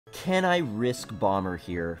Can I risk Bomber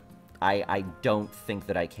here? I don't think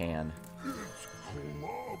that I can.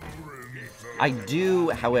 I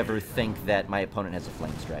do, however, think that my opponent has a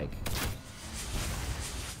Flame Strike.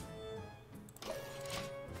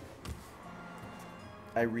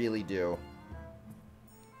 I really do.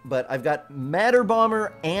 But I've got Matter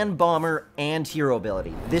Bomber and Hero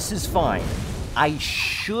Ability. This is fine. I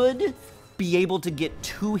should be able to get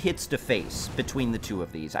 2 hits to face between the 2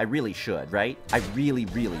 of these. I really should, right? I really,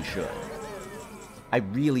 really should. I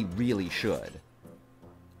really, really should.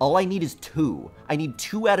 All I need is 2. I need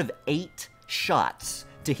 2 out of 8 shots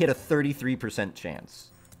to hit a 33% chance.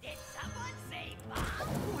 Did someone say Bob?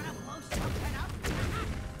 Wanna blow something up?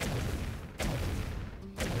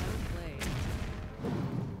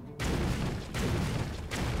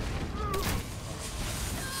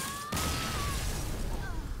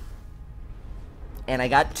 And I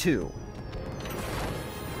got 2.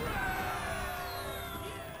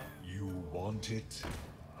 You want it?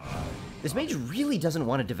 This mage really doesn't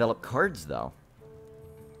want to develop cards, though.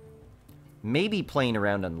 Maybe playing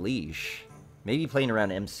around Unleash. Maybe playing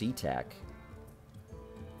around MC Tech.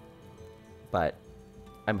 But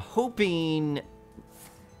I'm hoping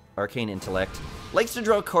Arcane Intellect likes to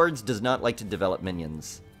draw cards, does not like to develop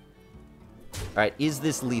minions. Alright, is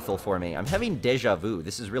this lethal for me? I'm having deja vu.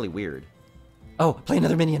 This is really weird. Oh, play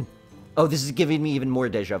another minion. Oh, this is giving me even more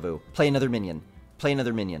deja vu. Play another minion. Play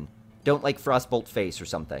another minion. Don't like Frostbolt Face or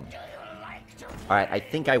something. Alright, I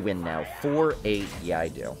think I win now. 4-8. Yeah, I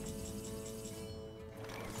do.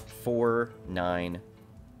 4-9.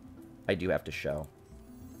 I do have to show.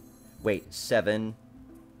 Wait, 7.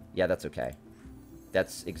 Yeah, that's okay.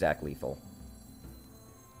 That's exact lethal.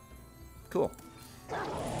 Cool.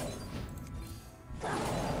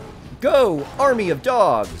 Go, Army of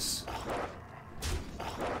Dogs!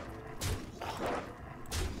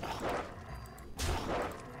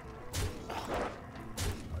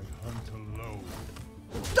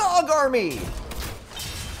 Dog Army!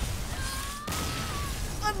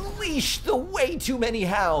 Unleash the way too many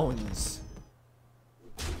hounds!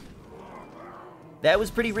 That was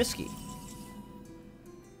pretty risky.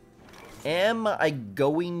 Am I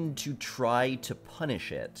going to try to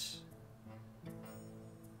punish it?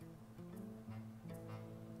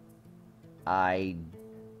 I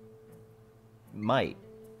might.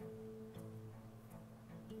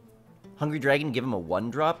 Hungry Dragon, give him a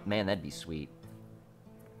 1-drop? Man, that'd be sweet.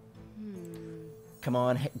 Come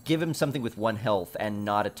on, give him something with 1 health and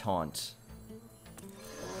not a taunt.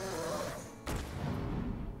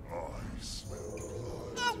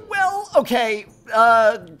 Well, okay.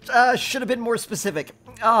 Should have been more specific.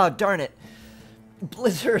 Ah, darn it.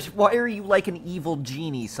 Blizzard, why are you like an evil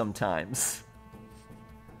genie sometimes?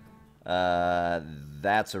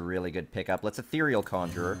 That's a really good pickup. Let's Ethereal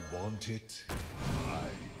Conjurer. You want it? I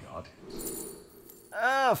got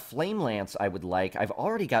it. Flame Lance I would like. I've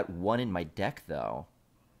already got 1 in my deck, though.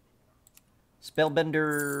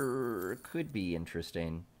 Spellbender could be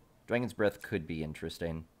interesting. Dragon's Breath could be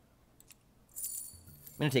interesting.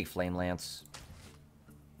 I'm gonna take Flame Lance.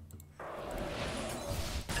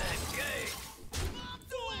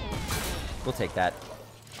 We'll take that.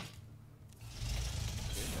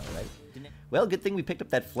 Alright. Well, good thing we picked up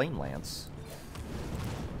that Flame Lance.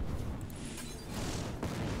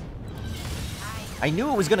 I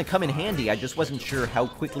knew it was going to come in handy, I just wasn't sure how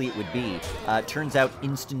quickly it would be. Turns out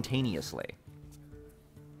instantaneously.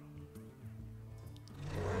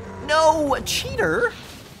 No! A cheater!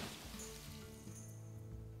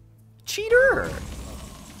 Cheater!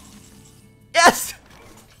 Yes!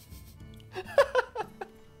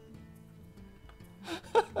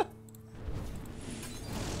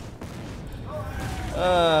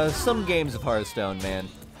 Some games of Hearthstone, man.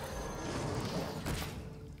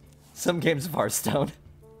 Some games of Hearthstone.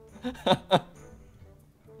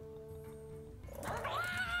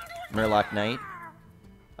 Murloc Knight.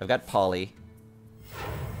 I've got Polly.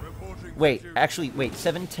 Wait, actually, wait.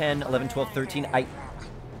 7, 10, 11, 12, 13.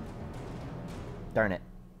 Darn it.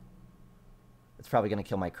 It's probably going to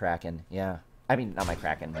kill my Kraken. Yeah. I mean, not my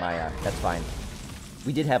Kraken. My, that's fine.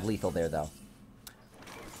 We did have lethal there, though.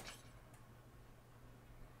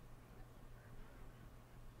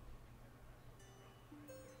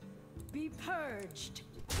 Be purged.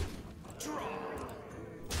 Draw.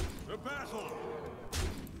 The battle.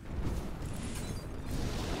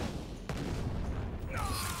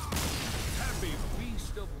 Happy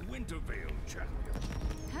Feast of Wintervale, champion.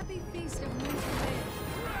 Happy Feast of Wintervale.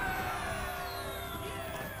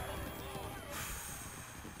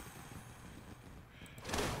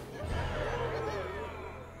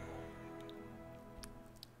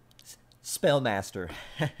 Spellmaster.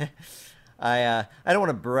 I don't want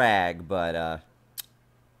to brag, but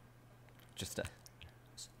just a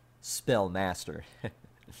spell master.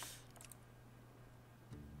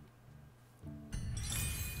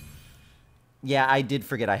 Yeah, I did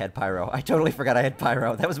forget I had Pyro. I totally forgot I had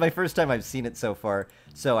Pyro. That was my first time I've seen it so far,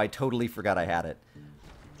 so I totally forgot I had it.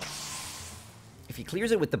 If he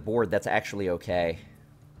clears it with the board, that's actually okay.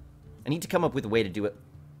 I need to come up with a way to do it.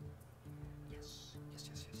 Yes.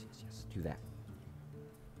 Do that.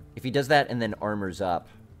 If he does that and then armors up,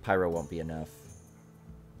 Pyro won't be enough.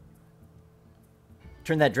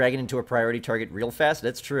 Turn that dragon into a priority target real fast?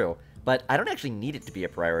 That's true. But I don't actually need it to be a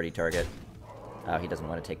priority target. Oh, he doesn't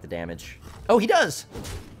want to take the damage. Oh, he does!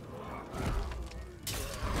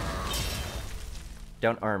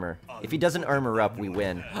 Don't armor. If he doesn't armor up, we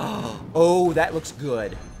win. Oh, that looks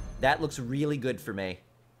good. That looks really good for me.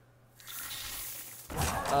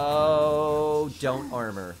 Oh, don't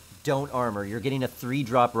armor. Don't armor. You're getting a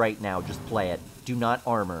 3-drop right now. Just play it. Do not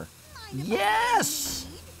armor. Yes!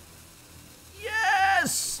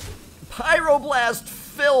 Yes! Pyroblast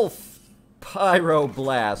filth!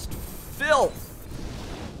 Pyroblast filth!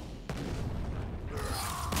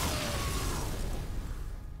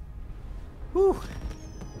 Whew.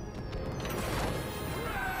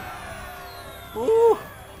 Ooh!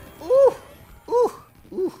 Ooh! Ooh!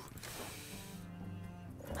 Ooh!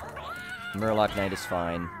 Murloc Knight is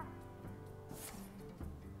fine.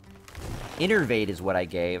 Innervate is what I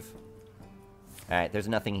gave. Alright, there's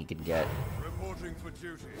nothing he can get. Reporting for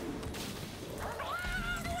duty.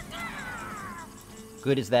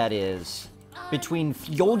 Good as that is. Between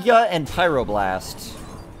Fiolia and Pyroblast.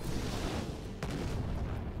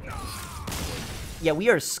 Yeah, we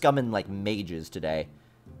are scumming like mages today.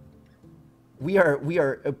 We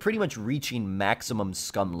are pretty much reaching maximum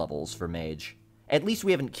scum levels for Mage. At least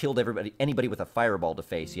we haven't killed anybody with a fireball to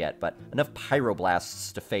face yet, but enough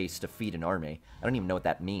Pyroblasts to face to feed an army. I don't even know what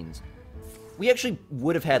that means. We actually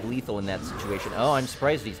would have had lethal in that situation. Oh, I'm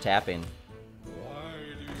surprised he's tapping.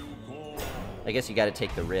 I guess you gotta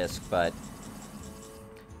take the risk, but...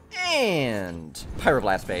 And...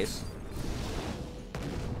 Pyroblast base.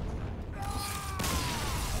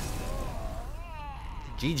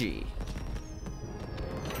 GG.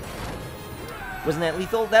 Wasn't that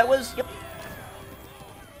lethal? That was... Yep.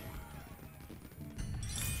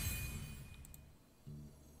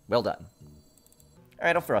 Well done.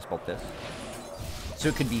 Alright, I'll frostbolt this. So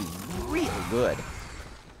it could be really good.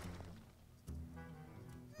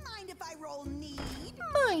 Mind if I roll need?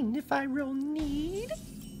 Mind if I roll need?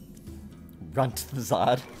 Runt the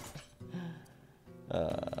Zod.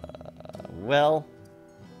 Well...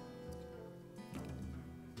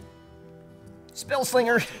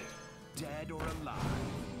 Spellslinger! Dead or alive?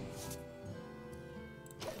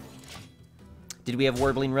 Did we have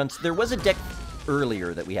Warbling Runts? There was a deck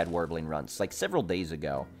earlier that we had Warbling Runts, like several days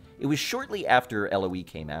ago. It was shortly after LOE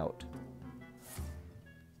came out.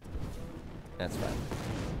 That's fine.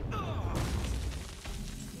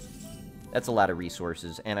 That's a lot of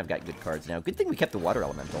resources, and I've got good cards now. Good thing we kept the Water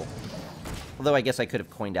Elemental. Although I guess I could have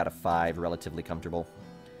coined out a 5, relatively comfortable.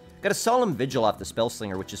 Got a Solemn Vigil off the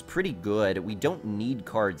Spellslinger, which is pretty good. We don't need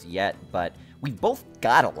cards yet, but we both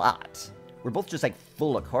got a lot. We're both just, like,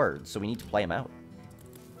 full of cards, so we need to play them out.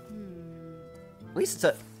 At least it's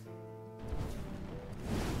a...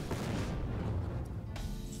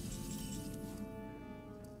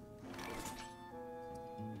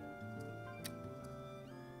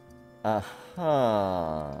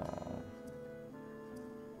 Uh-huh.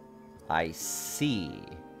 I see.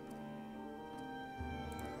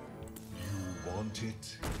 You want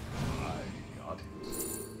it? I got it.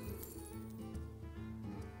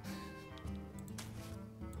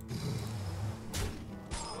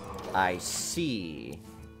 I see.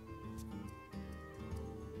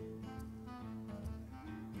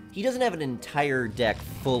 He doesn't have an entire deck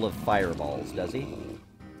full of fireballs, does he?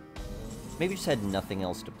 Maybe just had nothing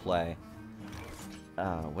else to play.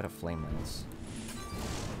 What a flame lance.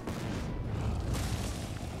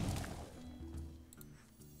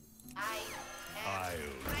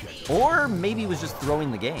 Or maybe he was just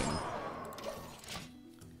throwing the game.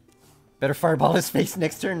 Better fireball his face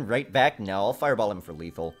next turn, right back? No, I'll fireball him for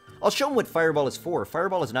lethal. I'll show him what fireball is for.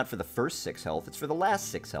 Fireball is not for the first 6 health, it's for the last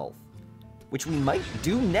 6 health. Which we might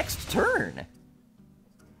do next turn.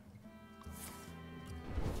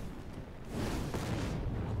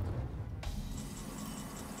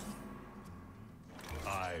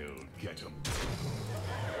 I'll get him.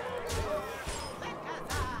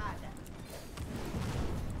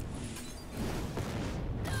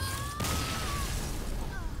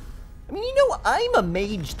 I mean, you know, I'm a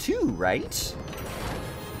mage too, right?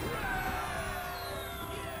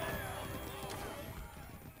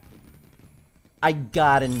 I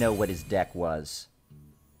gotta know what his deck was.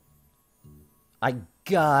 I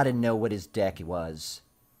gotta know what his deck was.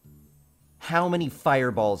 How many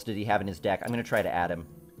fireballs did he have in his deck? I'm gonna try to add him.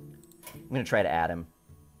 I'm gonna try to add him.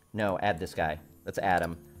 No, add this guy. Let's add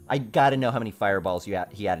him. I gotta know how many fireballs he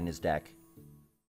had in his deck.